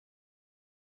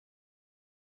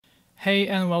Hey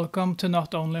and welcome to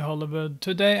Not Only Hollywood.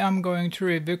 Today I'm going to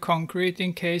review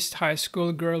Concrete-Encased high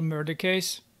school girl murder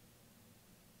case.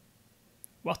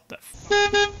 What the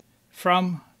f***?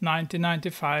 From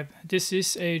 1995. This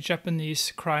is a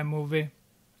Japanese crime movie.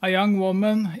 A young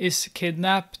woman is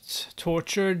kidnapped,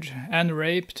 tortured and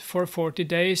raped for 40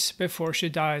 days before she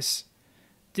dies.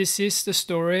 This is the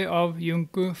story of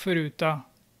Junko Furuta.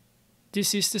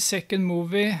 This is the second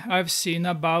movie I've seen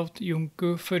about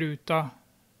Junko Furuta.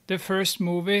 The first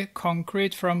movie,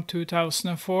 Concrete from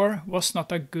 2004, was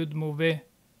not a good movie,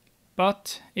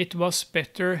 but it was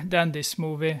better than this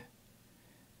movie.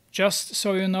 Just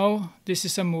so you know, this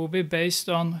is a movie based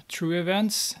on true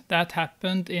events that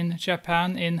happened in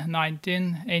Japan in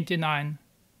 1989.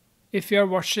 If you are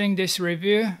watching this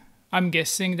review, I'm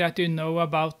guessing that you know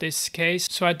about this case,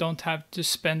 so I don't have to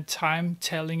spend time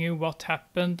telling you what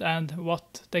happened and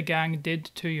what the gang did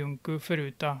to Junko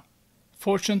Furuta.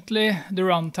 Fortunately, the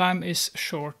runtime is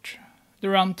short. The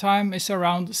runtime is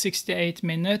around 68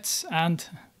 minutes and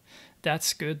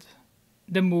that's good.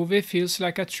 The movie feels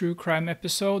like a true crime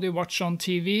episode you watch on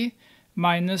TV,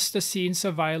 minus the scenes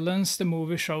of violence the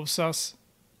movie shows us.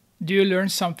 Do you learn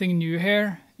something new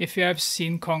here if you have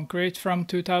seen Concrete from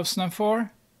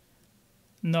 2004?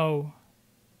 No,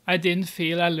 I didn't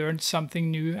feel I learned something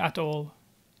new at all.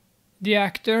 The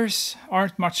actors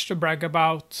aren't much to brag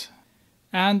about.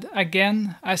 And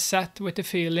again, I sat with the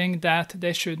feeling that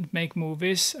they shouldn't make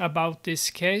movies about this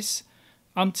case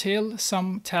until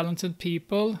some talented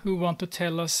people who want to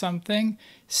tell us something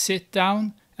sit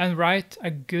down and write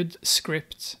a good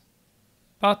script.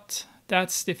 But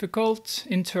that's difficult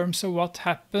in terms of what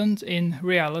happened in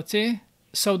reality,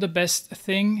 so the best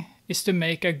thing is to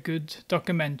make a good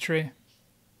documentary.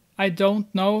 I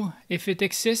don't know if it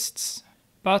exists,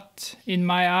 but in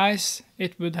my eyes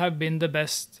it would have been the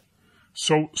best.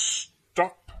 So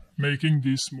stop making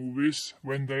these movies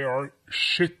when they are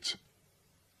shit.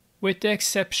 With the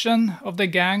exception of the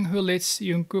gang who lights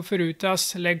Junko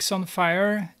Furuta's legs on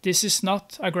fire, this is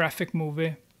not a graphic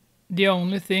movie. The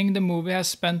only thing the movie has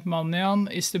spent money on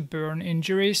is the burn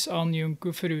injuries on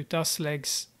Junko Furuta's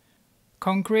legs.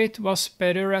 Concrete was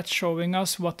better at showing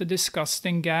us what the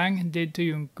disgusting gang did to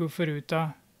Junko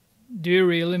Furuta. Do you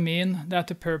really mean that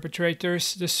the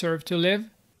perpetrators deserve to live?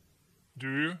 Do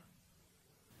you?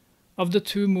 Of the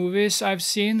two movies I've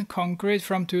seen, Concrete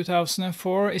from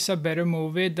 2004 is a better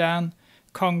movie than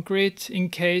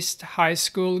Concrete-Encased high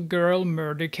school girl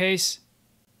murder case.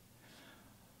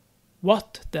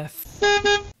 What the f***?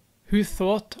 Who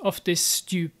thought of this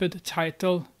stupid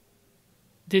title?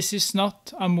 This is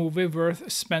not a movie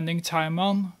worth spending time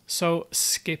on, so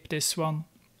skip this one.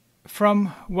 From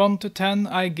 1 to 10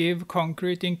 I give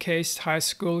Concrete-Encased high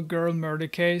school girl murder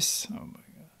case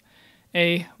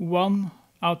a 1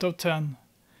 out of 10.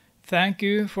 Thank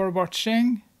you for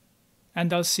watching,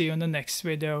 and I'll see you in the next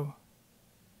video.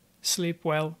 Sleep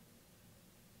well.